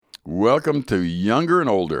Welcome to Younger and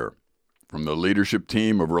Older from the leadership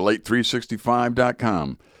team of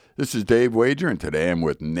Relate365.com. This is Dave Wager, and today I'm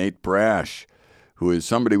with Nate Brash, who is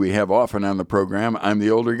somebody we have often on the program. I'm the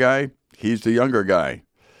older guy. He's the younger guy.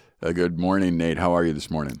 Good morning, Nate. How are you this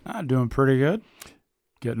morning? Doing pretty good.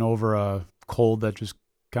 Getting over a cold that just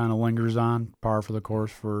kind of lingers on, par for the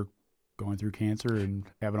course for going through cancer and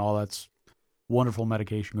having all that wonderful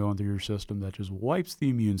medication going through your system that just wipes the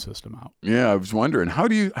immune system out. Yeah, I was wondering,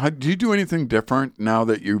 do you do anything different now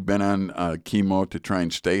that you've been on chemo to try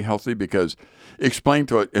and stay healthy? Because explain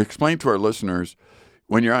to our listeners,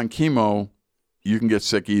 when you're on chemo, you can get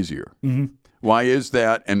sick easier. Mm-hmm. Why is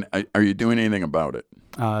that, and are you doing anything about it?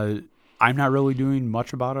 I'm not really doing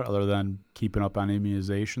much about it other than keeping up on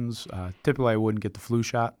immunizations. Typically, I wouldn't get the flu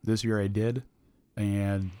shot. This year I did.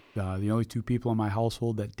 And the only two people in my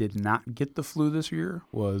household that did not get the flu this year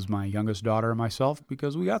was my youngest daughter and myself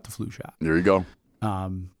because we got the flu shot. There you go.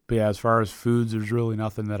 But yeah, as far as foods, there's really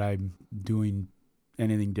nothing that I'm doing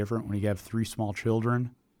anything different. When you have 3 small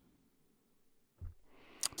children,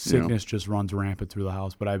 sickness just runs rampant through the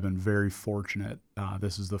house. But I've been very fortunate.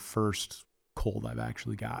 This is the first cold I've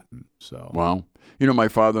actually gotten. So wow. You know, my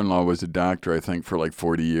father-in-law was a doctor, I think, for like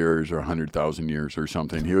 40 years or 100,000 years or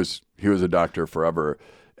something. He was a doctor forever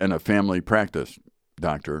and a family practice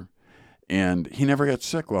doctor, and he never got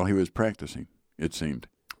sick while he was practicing, it seemed.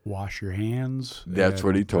 Wash your hands. That's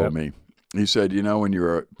what he told me. He said, you know, when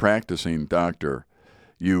you're a practicing doctor,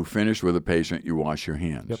 you finish with a patient, you wash your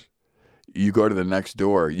hands. Yep. You go to the next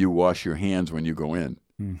door, you wash your hands when you go in.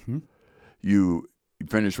 Mm-hmm. You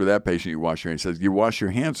finish with that patient, you wash your hands. He says, you wash your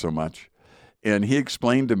hands so much. And he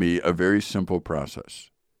explained to me a very simple process.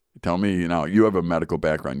 Tell me, you know, you have a medical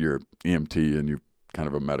background. You're EMT and you're kind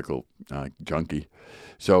of a medical junkie.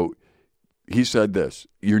 So he said this,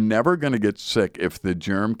 you're never going to get sick if the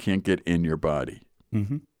germ can't get in your body.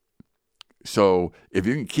 Mm-hmm. So if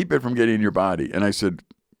you can keep it from getting in your body. And I said,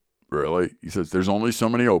 really? He says, there's only so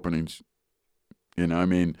many openings. You know, I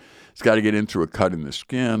mean, it's got to get in through a cut in the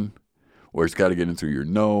skin, or it's got to get in through your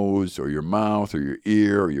nose or your mouth or your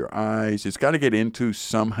ear or your eyes. It's got to get into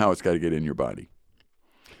somehow. It's got to get in your body.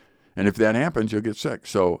 And if that happens, you'll get sick.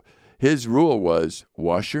 So his rule was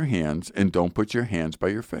wash your hands and don't put your hands by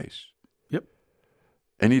your face. Yep.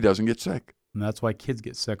 And he doesn't get sick. And that's why kids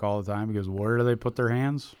get sick all the time, because where do they put their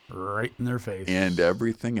hands? Right in their face. And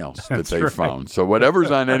everything else that That's they right. found. So whatever's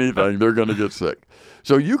on anything, they're going to get sick.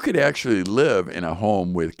 So you could actually live in a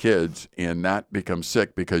home with kids and not become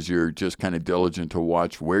sick because you're just kind of diligent to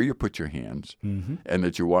watch where you put your hands Mm-hmm. and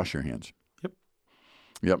that you wash your hands.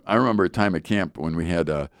 Yep. I remember a time at camp when we had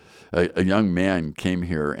a young man came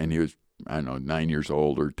here, and he was, I don't know, 9 years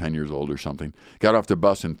old or 10 years old or something, got off the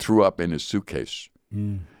bus and threw up in his suitcase.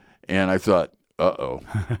 Mm. And I thought, uh-oh,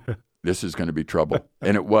 this is going to be trouble.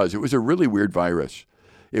 And it was. It was a really weird virus.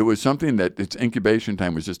 It was something that its incubation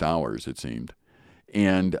time was just hours, it seemed.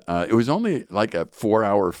 And it was only like a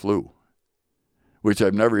 4-hour flu, which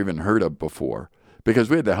I've never even heard of before,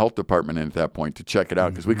 because we had the health department in at that point to check it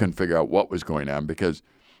out because we couldn't figure out what was going on, because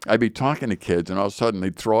I'd be talking to kids and all of a sudden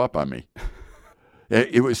they'd throw up on me.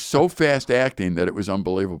 It was so fast acting that it was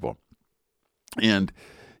unbelievable. And,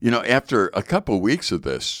 you know, after a couple of weeks of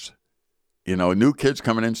this, you know, new kids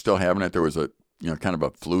coming in still having it. There was a, you know, kind of a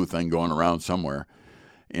flu thing going around somewhere.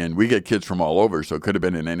 And we get kids from all over, so it could have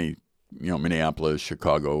been in any, you know, Minneapolis,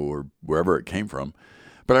 Chicago, or wherever it came from.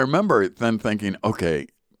 But I remember then thinking, okay,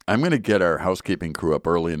 I'm going to get our housekeeping crew up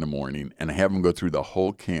early in the morning and have them go through the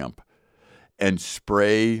whole camp and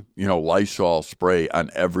spray, you know, Lysol spray on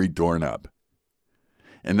every doorknob.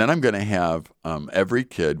 And then I'm going to have every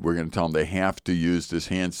kid, we're going to tell them they have to use this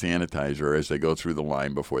hand sanitizer as they go through the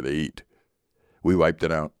line before they eat. We wiped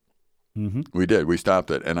it out. Mm-hmm. We did. We stopped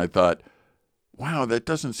it. And I thought, wow, that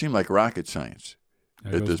doesn't seem like rocket science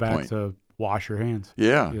at this point. To wash your hands.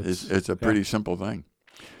 Yeah, it's a pretty simple thing.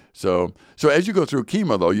 So as you go through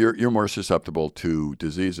chemo, though, you're more susceptible to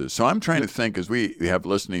diseases. So I'm trying to think, as we have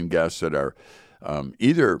listening guests that are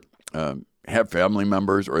either have family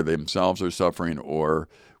members or themselves are suffering, or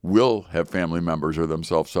will have family members or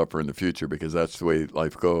themselves suffer in the future, because that's the way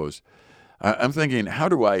life goes. I'm thinking, how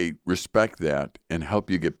do I respect that and help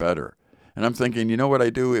you get better? And I'm thinking, you know what I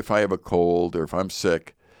do if I have a cold or if I'm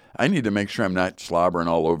sick? I need to make sure I'm not slobbering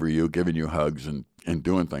all over you, giving you hugs and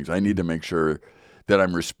doing things. I need to make sure that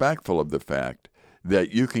I'm respectful of the fact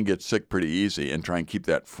that you can get sick pretty easy and try and keep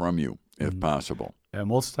that from you if possible. And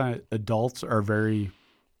most time, adults are very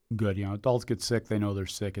good. You know, adults get sick, they know they're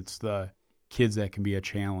sick. It's the kids that can be a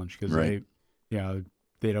challenge because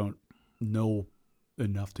they don't know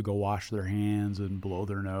enough to go wash their hands and blow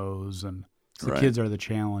their nose, and the kids are the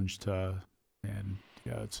challenge to, and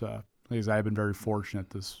Yeah, it's because I've been very fortunate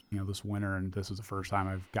this winter, and this is the first time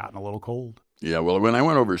I've gotten a little cold. Yeah, well, when I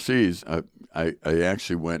went overseas, I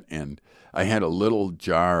actually went and I had a little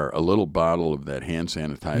jar, a little bottle of that hand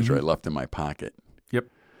sanitizer I left in my pocket. Yep.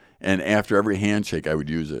 And after every handshake, I would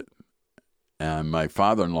use it. And my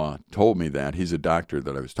father-in-law told me that. He's a doctor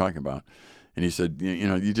that I was talking about. And he said,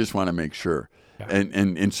 you just want to make sure. Yeah.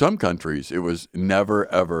 And in some countries, it was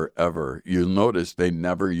never, ever, ever. You'll notice they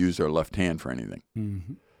never use their left hand for anything.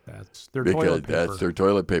 Mm-hmm. That's their toilet paper. That's their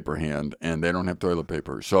toilet paper hand, and they don't have toilet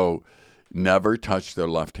paper. So never touch their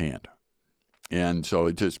left hand. And so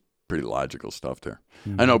it's just pretty logical stuff there.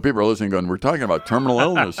 Mm-hmm. I know people are listening going, we're talking about terminal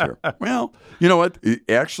illness here. Well, you know what?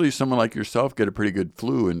 Actually, someone like yourself get a pretty good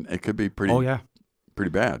flu, and it could be pretty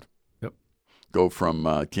bad. Yep. Go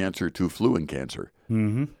from cancer to flu and cancer.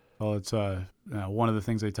 Mm-hmm. Well, it's one of the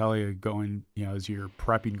things they tell you going, as you're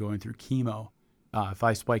prepping, going through chemo, if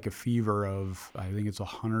I spike a fever of, I think it's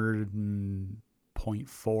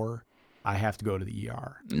 100.4, I have to go to the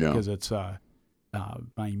ER because it's my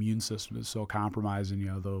immune system is so compromised,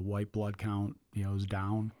 and the white blood count is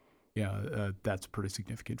down. That's a pretty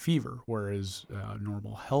significant fever. Whereas a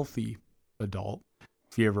normal healthy adult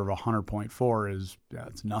fever of 100.4 is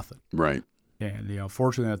it's nothing. Right. And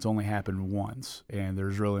fortunately, that's only happened once, and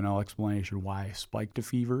there's really no explanation why I spiked a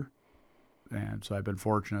fever. And so I've been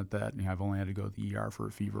fortunate that I've only had to go to the ER for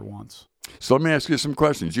a fever once. So let me ask you some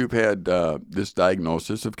questions. You've had this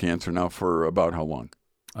diagnosis of cancer now for about how long?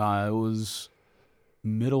 It was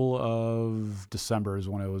middle of December is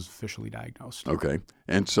when I was officially diagnosed. Okay.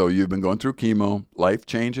 And so you've been going through chemo, life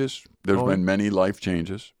changes. There's been many life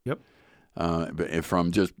changes. Yep.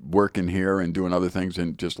 From just working here and doing other things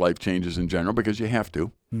and just life changes in general because you have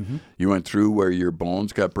to. Mm-hmm. You went through where your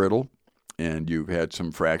bones got brittle. And you've had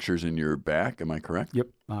some fractures in your back, am I correct? Yep,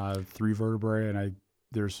 3 vertebrae, and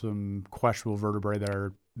there's some questionable vertebrae that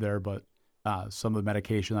are there, but some of the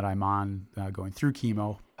medication that I'm on going through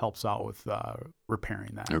chemo helps out with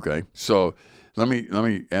repairing that. Okay, so let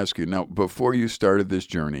me ask you now. Before you started this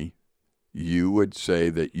journey, you would say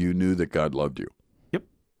that you knew that God loved you. Yep.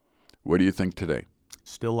 What do you think today?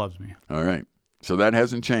 Still loves me. All right, so that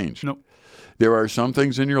hasn't changed. Nope. There are some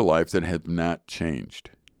things in your life that have not changed.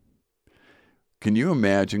 Can you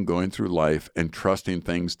imagine going through life and trusting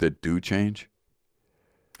things that do change?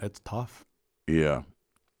 It's tough. Yeah.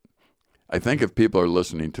 I think if people are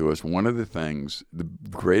listening to us, one of the things, the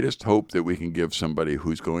greatest hope that we can give somebody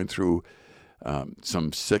who's going through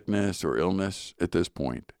some sickness or illness at this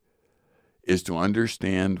point is to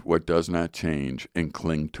understand what does not change and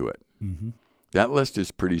cling to it. Mm-hmm. That list is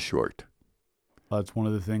pretty short. That's one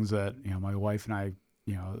of the things that my wife and I,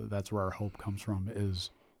 that's where our hope comes from is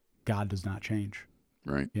God does not change.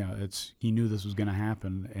 Right. He knew this was going to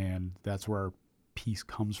happen, and that's where our peace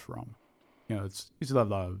comes from. You still have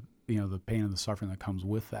the pain and the suffering that comes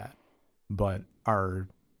with that, but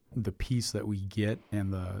the peace that we get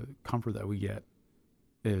and the comfort that we get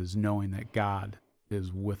is knowing that God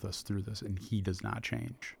is with us through this, and He does not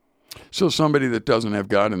change. So somebody that doesn't have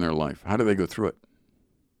God in their life, how do they go through it?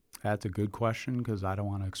 That's a good question because I don't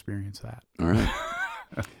want to experience that. All right.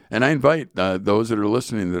 And I invite those that are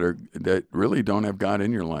listening that really don't have God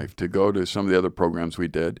in your life to go to some of the other programs we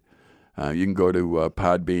did. You can go to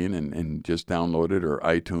Podbean and just download it, or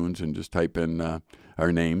iTunes and just type in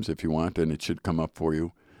our names if you want, and it should come up for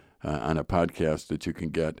you on a podcast that you can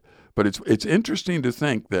get. But it's interesting to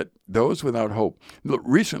think that those without hope. Look,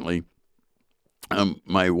 recently,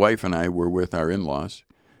 my wife and I were with our in-laws,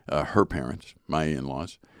 her parents, my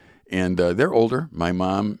in-laws. And they're older. My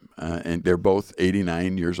mom, and they're both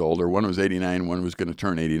 89 years older. One was 89, one was going to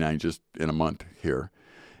turn 89 just in a month here.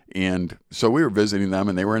 And so we were visiting them,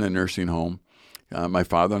 and they were in a nursing home. My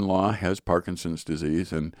father-in-law has Parkinson's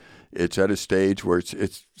disease, and it's at a stage where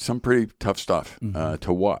it's some pretty tough stuff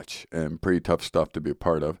to watch and pretty tough stuff to be a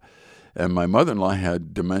part of. And my mother-in-law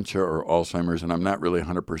had dementia or Alzheimer's, and I'm not really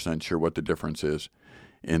 100% sure what the difference is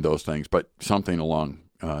in those things, but something along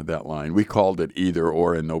that line. We called it either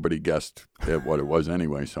or, and nobody guessed what it was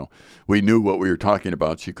anyway. So we knew what we were talking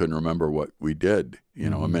about. She couldn't remember what we did,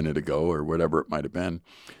 a minute ago or whatever it might have been.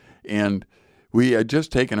 And we had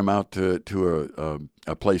just taken them out to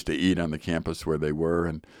a place to eat on the campus where they were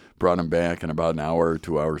and brought them back. And about an hour or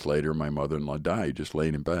 2 hours later, my mother-in-law died, just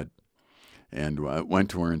laying in bed. And I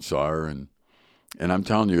went to her and saw her. And I'm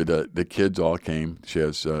telling you, the kids all came. She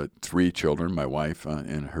has 3 children, my wife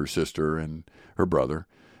and her sister and her brother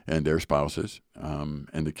and their spouses.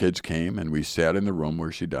 And the kids came, and we sat in the room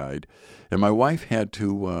where she died. And my wife had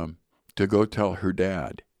to go tell her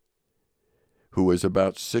dad, who was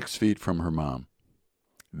about 6 feet from her mom,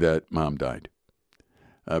 that mom died.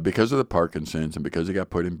 because of the Parkinson's and because he got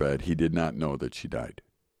put in bed, he did not know that she died.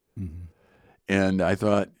 Mm-hmm. And I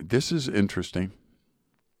thought, this is interesting.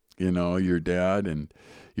 You know, your dad and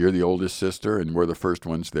you're the oldest sister and we're the first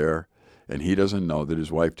ones there. And he doesn't know that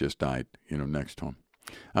his wife just died, you know, next to him.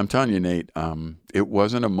 I'm telling you, Nate, it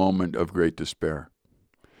wasn't a moment of great despair.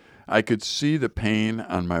 I could see the pain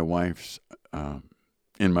on my wife's,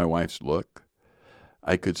 in my wife's look.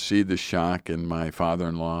 I could see the shock in my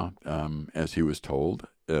father-in-law as he was told,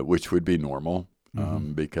 which would be normal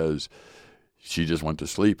because she just went to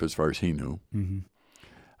sleep as far as he knew.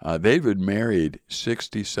 Mm-hmm. They've been married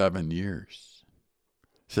 67 years.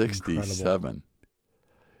 67. Incredible.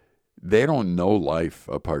 They don't know life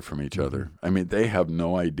apart from each other. Mm-hmm. I mean, they have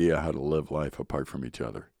no idea how to live life apart from each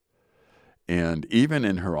other. And even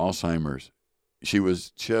in her Alzheimer's, she was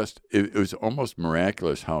just, it was almost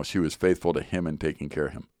miraculous how she was faithful to him and taking care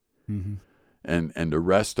of him. Mm-hmm. And the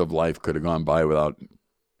rest of life could have gone by without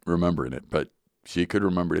remembering it. But she could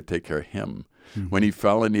remember to take care of him. Mm-hmm. When he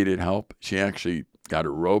fell and needed help, she actually got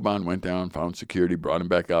her robe on, went down, found security, brought him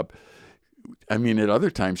back up. I mean, at other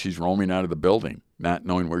times, she's roaming out of the building, not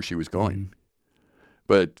knowing where she was going. Mm-hmm.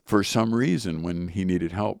 But for some reason, when he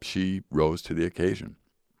needed help, she rose to the occasion.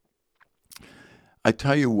 I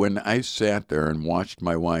tell you, when I sat there and watched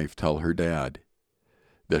my wife tell her dad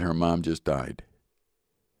that her mom just died,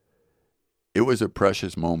 it was a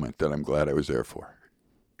precious moment that I'm glad I was there for.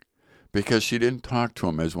 Because she didn't talk to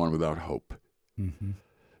him as one without hope. Mm-hmm.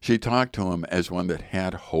 She talked to him as one that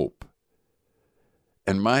had hope.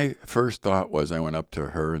 And my first thought was I went up to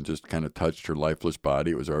her and just kind of touched her lifeless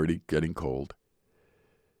body. It was already getting cold.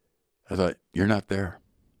 I thought, you're not there.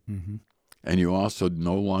 Mm-hmm. And you also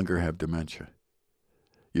no longer have dementia.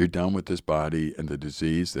 You're done with this body and the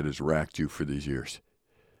disease that has racked you for these years.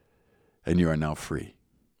 And you are now free.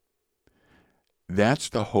 That's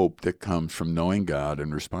the hope that comes from knowing God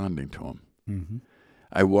and responding to him. Mm-hmm.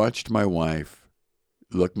 I watched my wife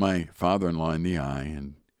look my father-in-law in the eye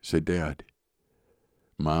and say, Dad,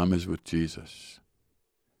 Mom is with Jesus.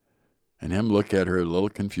 And him look at her a little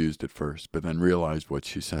confused at first, but then realized what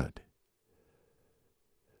she said.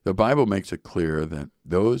 The Bible makes it clear that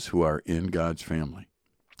those who are in God's family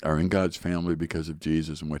are in God's family because of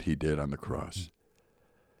Jesus and what he did on the cross.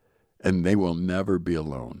 And they will never be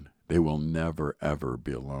alone. They will never, ever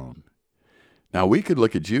be alone. Now, we could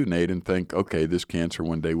look at you, Nate, and think, okay, this cancer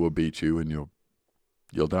one day will beat you and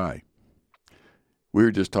you'll die. We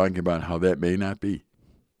were just talking about how that may not be.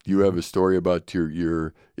 You have a story about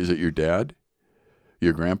your is it your dad?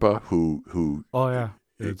 Your grandpa who Oh, yeah.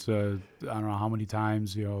 It's, I don't know how many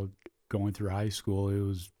times, going through high school, it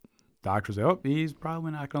was doctors say, oh, he's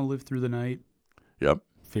probably not going to live through the night. Yep.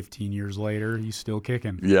 15 years later, he's still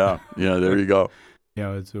kicking. Yeah, there you go.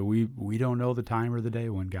 It's we don't know the time or the day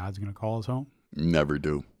when God's going to call us home. Never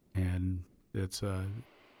do. And it's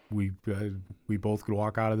we both could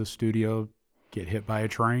walk out of the studio, get hit by a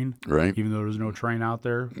train. Right. Even though there's no train out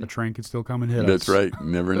there, a train could still come and hit us. That's right.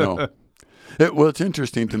 Never know. Well, it's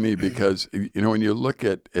interesting to me because, when you look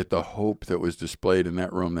at the hope that was displayed in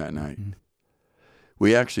that room that night, Mm-hmm.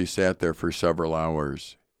 we actually sat there for several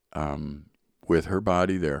hours with her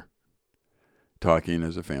body there, talking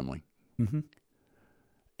as a family. Mm-hmm.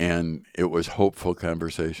 And it was hopeful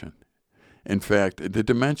conversation. In fact, the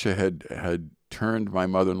dementia had turned my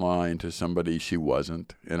mother-in-law into somebody she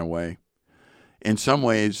wasn't, in a way. In some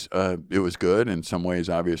ways, it was good. In some ways,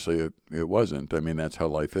 obviously, it wasn't. I mean, that's how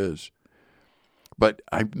life is. But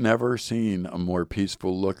I've never seen a more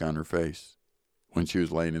peaceful look on her face when she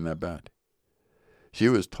was laying in that bed. She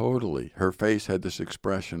was her face had this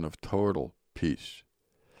expression of total peace.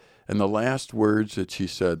 And the last words that she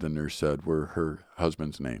said, the nurse said, were her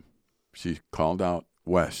husband's name. She called out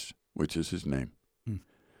Wes, which is his name,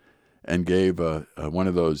 and gave one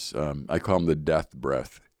of those, I call them the death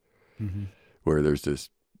breath, Mm-hmm. where there's this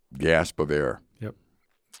gasp of air. Yep.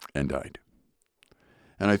 And died.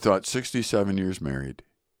 And I thought, 67 years married,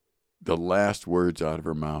 the last words out of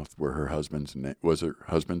her mouth were her husband's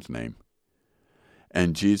name.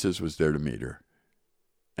 And Jesus was there to meet her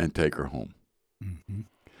and take her home. Mm-hmm.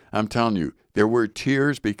 I'm telling you, there were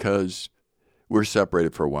tears because we're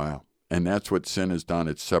separated for a while. And that's what sin has done.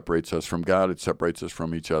 It separates us from God. It separates us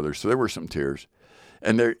from each other. So there were some tears.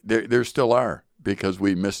 And there still are, because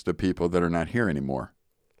we miss the people that are not here anymore.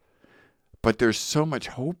 But there's so much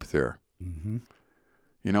hope there. Mm-hmm.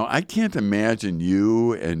 I can't imagine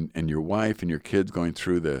you and your wife and your kids going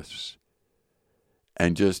through this.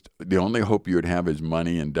 And just the only hope you would have is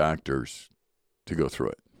money and doctors to go through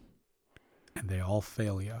it. And they all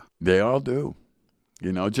fail you. They all do.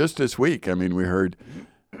 Just this week, we heard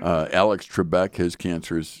Alex Trebek, his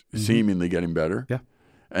cancer is seemingly getting better. Yeah.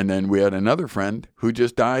 And then we had another friend who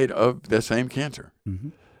just died of the same cancer. Mm-hmm.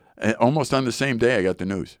 And almost on the same day, I got the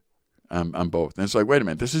news on both. And it's like, wait a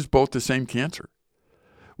minute, this is both the same cancer.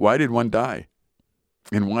 Why did one die?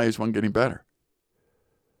 And why is one getting better?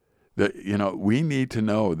 We need to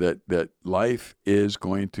know that life is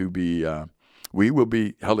going to be, we will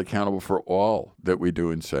be held accountable for all that we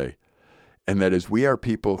do and say. And that as we are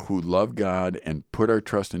people who love God and put our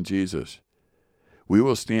trust in Jesus, we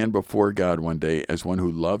will stand before God one day as one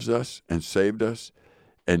who loves us and saved us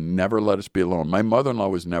and never let us be alone. My mother-in-law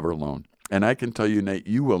was never alone. And I can tell you, Nate,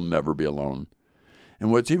 you will never be alone.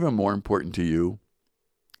 And what's even more important to you,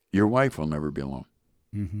 your wife will never be alone.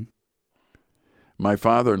 Mm-hmm. My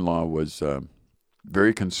father-in-law was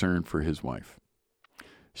very concerned for his wife.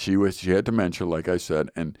 She had dementia, like I said,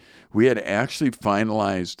 and we had actually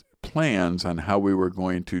finalized plans on how we were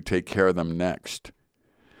going to take care of them next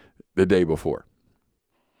the day before.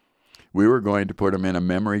 We were going to put him in a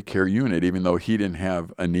memory care unit, even though he didn't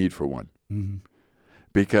have a need for one. Mm-hmm.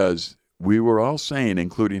 Because we were all saying,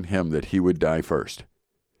 including him, that he would die first.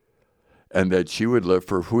 And that she would live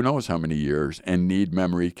for who knows how many years and need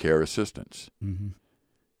memory care assistance. Mm-hmm.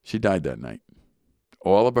 She died that night.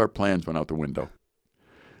 All of our plans went out the window.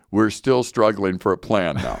 We're still struggling for a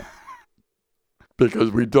plan now.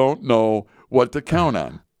 Because we don't know what to count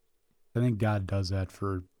on. I think God does that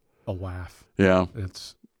for a laugh. Yeah.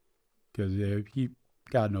 It's because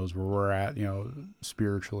God knows where we're at,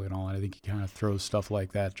 spiritually and all. And I think he kind of throws stuff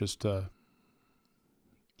like that just to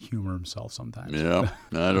humor himself sometimes. Yeah,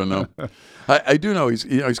 I don't know. I do know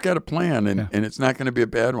he's got a plan, and it's not going to be a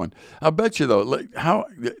bad one. I'll bet you though.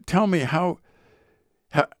 Tell me how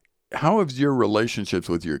have your relationships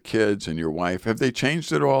with your kids and your wife, have they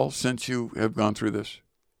changed at all since you have gone through this?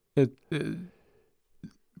 Of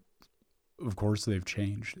course they've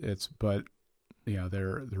changed. But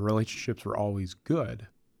their relationships were always good,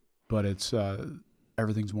 but it's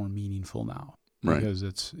everything's more meaningful now. Right. Because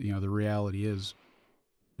it's the reality is,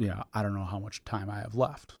 I don't know how much time I have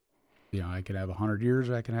left. I could have 100 years,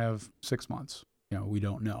 I can have 6 months. We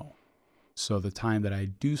don't know. So the time that I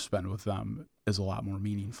do spend with them is a lot more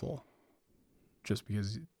meaningful just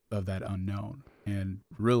because of that unknown. And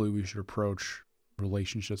really we should approach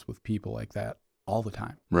relationships with people like that all the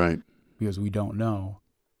time. Right. Because we don't know,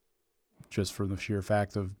 just for the sheer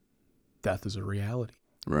fact of death is a reality.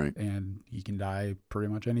 Right. And you can die pretty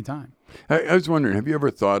much any time. I was wondering, have you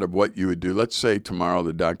ever thought of what you would do? Let's say tomorrow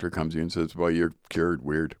the doctor comes in and says, well, you're cured,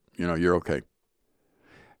 weird. You're okay.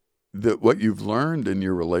 What you've learned in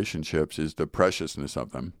your relationships is the preciousness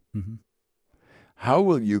of them. Mm-hmm. How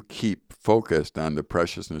will you keep focused on the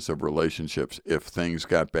preciousness of relationships if things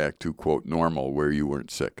got back to, quote, normal where you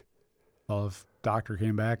weren't sick? Well, if doctor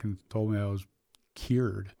came back and told me I was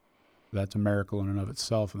cured, that's a miracle in and of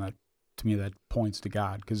itself. And that, to me, that points to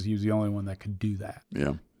God because he was the only one that could do that.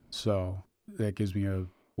 Yeah. So that gives me a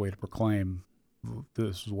way to proclaim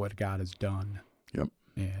this is what God has done. Yep.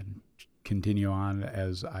 And continue on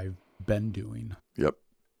as I've been doing. Yep.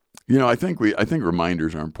 I think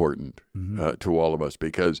reminders are important to all of us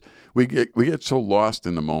because we get so lost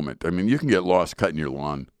in the moment. I mean, you can get lost cutting your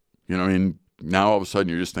lawn. Now all of a sudden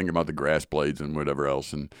you're just thinking about the grass blades and whatever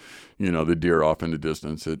else, and the deer off in the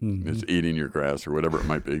distance it's eating your grass or whatever it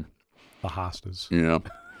might be. The hostas. Yeah,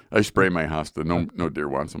 I spray my hosta. No deer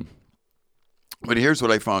wants them. But here's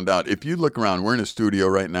what I found out. If you look around, we're in a studio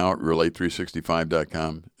right now at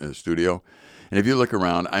Relate365.com studio. And if you look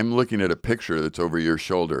around, I'm looking at a picture that's over your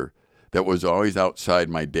shoulder that was always outside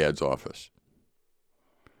my dad's office.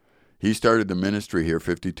 He started the ministry here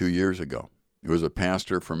 52 years ago. He was a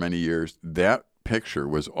pastor for many years. That picture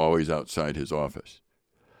was always outside his office.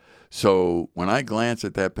 So when I glance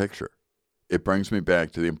at that picture, it brings me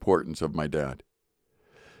back to the importance of my dad.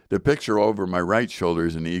 The picture over my right shoulder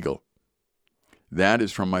is an eagle. That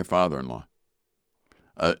is from my father-in-law.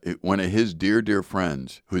 One of his dear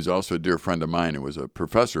friends, who's also a dear friend of mine, who was a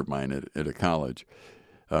professor of mine at a college.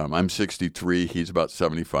 I'm 63, he's about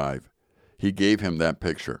 75. He gave him that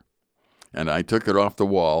picture. And I took it off the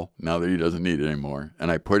wall, now that he doesn't need it anymore,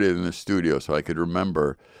 and I put it in the studio so I could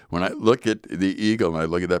remember. When I look at the eagle and I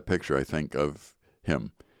look at that picture, I think of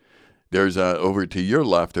him. There's over to your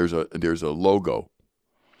left, there's a logo.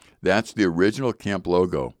 That's the original camp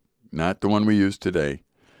logo, not the one we use today.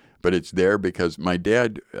 But it's there because my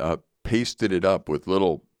dad pasted it up with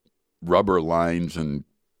little rubber lines and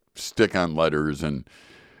stick-on letters and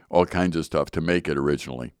all kinds of stuff to make it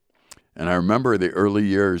originally. And I remember the early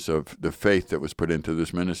years of the faith that was put into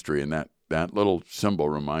this ministry, and that little symbol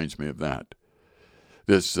reminds me of that.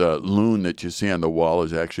 This loon that you see on the wall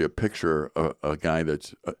is actually a picture of a guy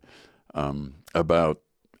that's about,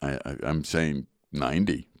 I'm saying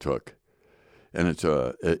 90 took. And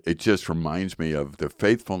it just reminds me of the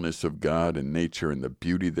faithfulness of God and nature and the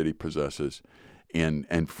beauty that he possesses,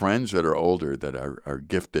 and friends that are older that are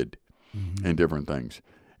gifted in different things.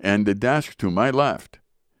 And the desk to my left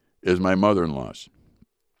is my mother-in-law's.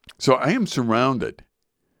 So I am surrounded.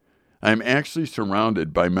 I'm actually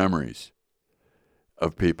surrounded by memories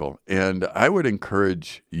of people. And I would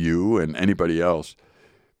encourage you and anybody else,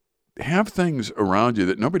 have things around you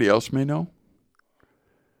that nobody else may know,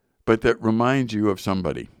 but that remind you of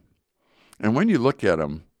somebody. And when you look at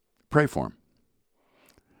them, pray for them.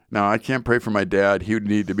 Now, I can't pray for my dad. He would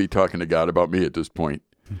need to be talking to God about me at this point.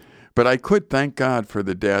 But I could thank God for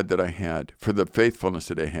the dad that I had, for the faithfulness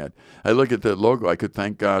that I had. I look at the logo. I could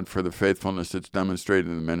thank God for the faithfulness that's demonstrated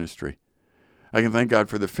in the ministry. I can thank God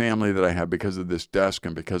for the family that I have because of this desk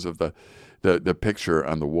and because of the picture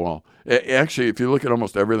on the wall. Actually, if you look at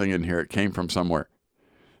almost everything in here, it came from somewhere.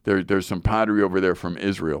 There's some pottery over there from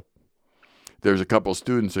Israel. There's a couple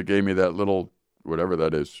students that gave me that little, whatever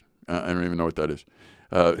that is. I don't even know what that is.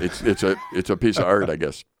 It's a piece of art, I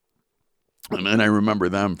guess. And I remember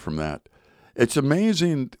them from that. It's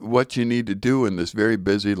amazing what you need to do in this very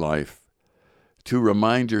busy life to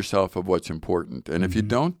remind yourself of what's important. And if you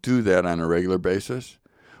don't do that on a regular basis,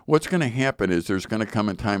 what's going to happen is there's going to come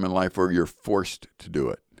a time in life where you're forced to do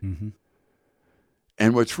it.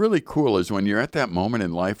 And what's really cool is when you're at that moment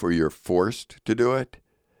in life where you're forced to do it,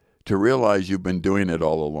 to realize you've been doing it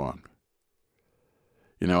all along.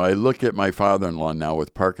 You know, I look at my father-in-law now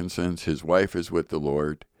with Parkinson's. His wife is with the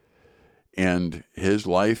Lord. And his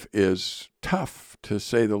life is tough, to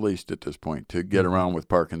say the least, at this point, to get around with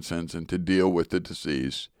Parkinson's and to deal with the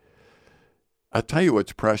disease. I'll tell you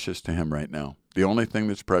what's precious to him right now. The only thing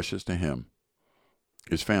that's precious to him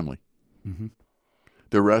is family.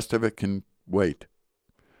 The rest of it can wait.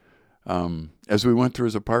 As we went through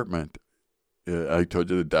his apartment, I told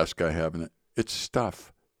you the desk I have in it. It's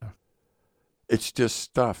stuff. It's just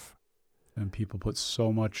stuff. And people put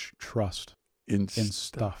so much trust in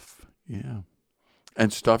stuff. Yeah.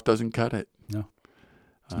 And stuff doesn't cut it. No.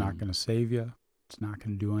 It's not going to save you. It's not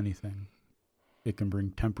going to do anything. It can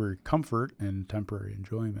bring temporary comfort and temporary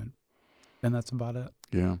enjoyment. And that's about it.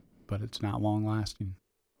 Yeah. But it's not long lasting.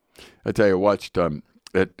 I tell you, I watched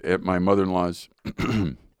at my mother-in-law's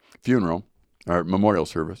funeral, or memorial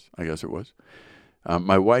service, I guess it was.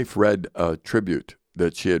 My wife read a tribute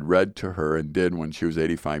that she had read to her and did when she was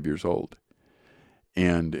 85 years old.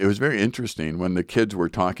 And it was very interesting when the kids were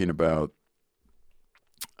talking about,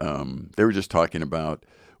 they were just talking about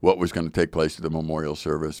what was going to take place at the memorial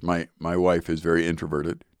service. My wife is very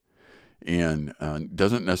introverted and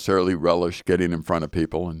doesn't necessarily relish getting in front of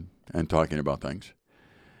people and talking about things.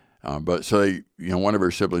 But so they, one of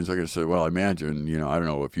her siblings looked and said, well, imagine, I don't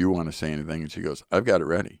know if you want to say anything. And she goes, I've got it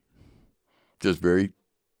ready. Just very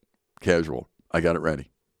casual. I got it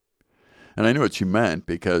ready. And I knew what she meant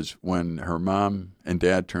because when her mom and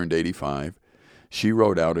dad turned 85, she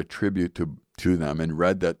wrote out a tribute to them and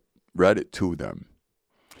read it to them.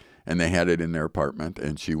 And they had it in their apartment,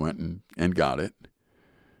 and she went and got it,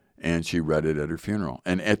 and she read it at her funeral.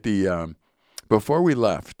 And at the before we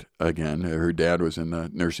left, again, her dad was in the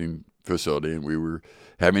nursing facility, and we were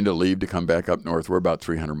having to leave to come back up north. We're about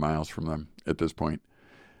 300 miles from them at this point.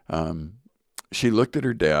 She looked at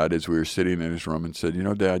her dad as we were sitting in his room and said,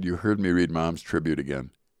 Dad, you heard me read Mom's tribute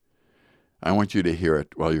again. I want you to hear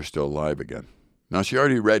it while you're still alive again. Now, she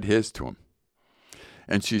already read his to him.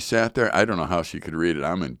 And she sat there. I don't know how she could read it.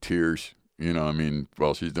 I'm in tears,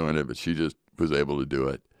 while she's doing it, but she just was able to do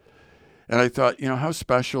it. And I thought, how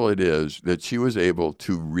special it is that she was able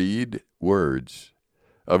to read words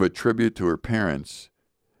of a tribute to her parents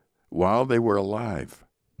while they were alive.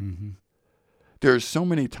 There's so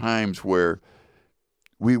many times where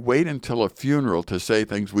we wait until a funeral to say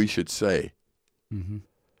things we should say.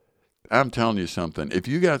 I'm telling you something. If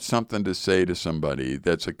you got something to say to somebody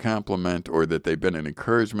that's a compliment or that they've been an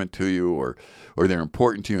encouragement to you or they're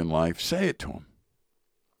important to you in life, say it to them.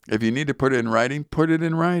 If you need to put it in writing, put it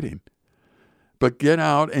in writing. But get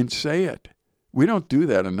out and say it. We don't do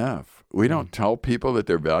that enough. We don't tell people that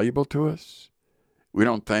they're valuable to us. We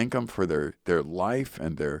don't thank them for their life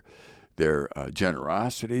and their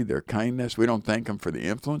generosity, their kindness. We don't thank them for the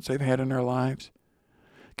influence they've had in our lives.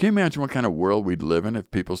 Can you imagine what kind of world we'd live in if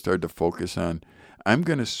people started to focus on, I'm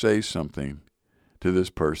going to say something to this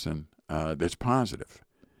person that's positive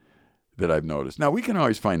that I've noticed. Now, we can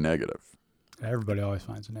always find negative. Everybody always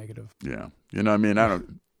finds a negative. Yeah.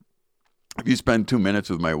 If you spend 2 minutes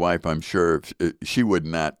with my wife, I'm sure she would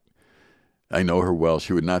not, I know her well,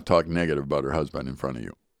 she would not talk negative about her husband in front of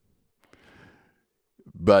you.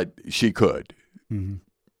 But she could.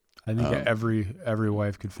 I think every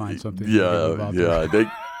wife could find something negative about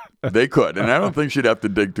that. They could, and I don't think she'd have to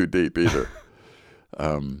dig too deep either.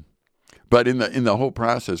 But in the whole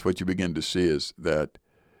process, what you begin to see is that,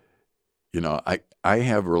 I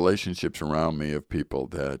have relationships around me of people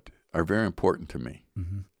that are very important to me.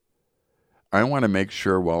 Mm-hmm. I want to make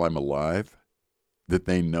sure while I'm alive that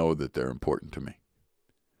they know that they're important to me.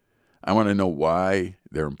 I want to know why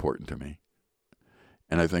they're important to me,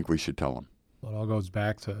 and I think we should tell them. Well, it all goes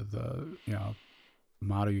back to the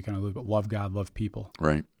motto you kind of live, but love God, love people.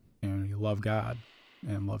 Right. You love God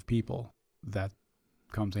and love people. That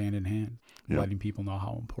comes hand in hand. Yep. Letting people know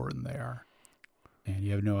how important they are, and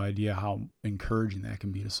you have no idea how encouraging that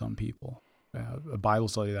can be to some people. A Bible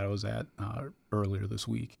study that I was at earlier this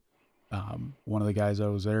week, one of the guys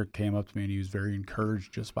that was there came up to me and he was very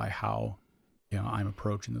encouraged just by how I'm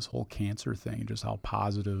approaching this whole cancer thing, just how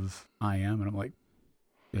positive I am. And I'm like,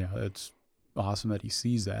 it's awesome that he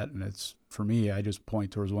sees that. And it's, for me, I just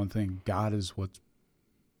point towards one thing: God is what's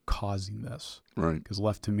causing this. Right. Because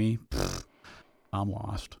left to me, I'm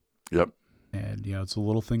lost. Yep. And, it's the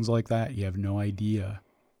little things like that. You have no idea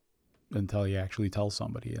until you actually tell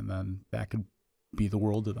somebody, and then that could be the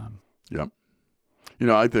world to them. Yep.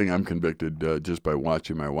 I think I'm convicted just by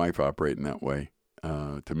watching my wife operate in that way,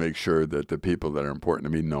 to make sure that the people that are important to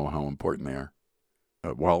me know how important they are,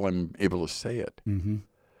 while I'm able to say it. Mm-hmm.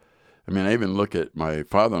 I mean, I even look at my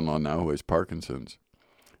father-in-law now who has Parkinson's,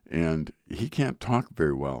 and he can't talk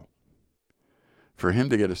very well. For him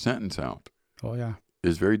to get a sentence out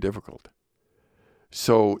is very difficult.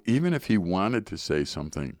 So even if he wanted to say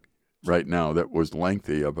something right now that was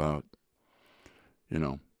lengthy about,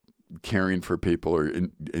 caring for people,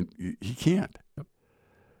 he can't. Yep.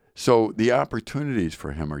 So the opportunities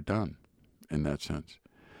for him are done in that sense.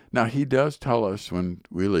 Now, he does tell us when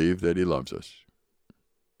we leave that he loves us.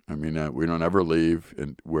 I mean, we don't ever leave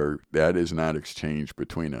and where that is not exchanged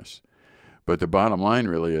between us. But the bottom line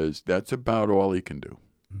really is that's about all he can do.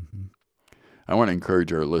 Mm-hmm. I want to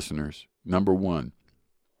encourage our listeners. Number one,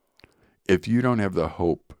 if you don't have the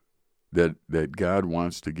hope that God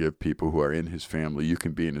wants to give people who are in his family, you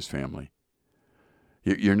can be in his family.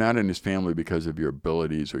 You're not in his family because of your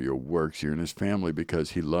abilities or your works. You're in his family because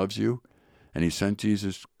he loves you, and he sent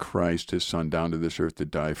Jesus Christ, his son, down to this earth to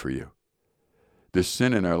die for you. The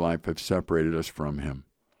sin in our life have separated us from him.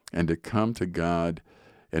 And to come to God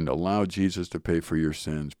and allow Jesus to pay for your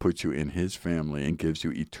sins puts you in his family and gives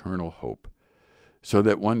you eternal hope. So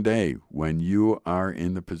that one day, when you are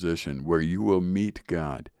in the position where you will meet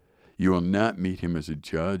God, you will not meet him as a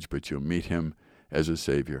judge, but you'll meet him as a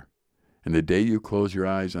Savior. And the day you close your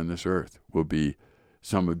eyes on this earth will be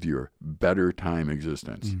some of your better time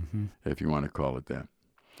existence, if you want to call it that.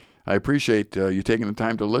 I appreciate you taking the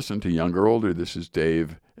time to listen to Young or Older. This is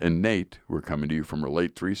Dave and Nate. We're coming to you from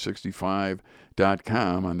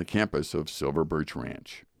Relate365.com on the campus of Silver Birch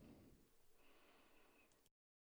Ranch.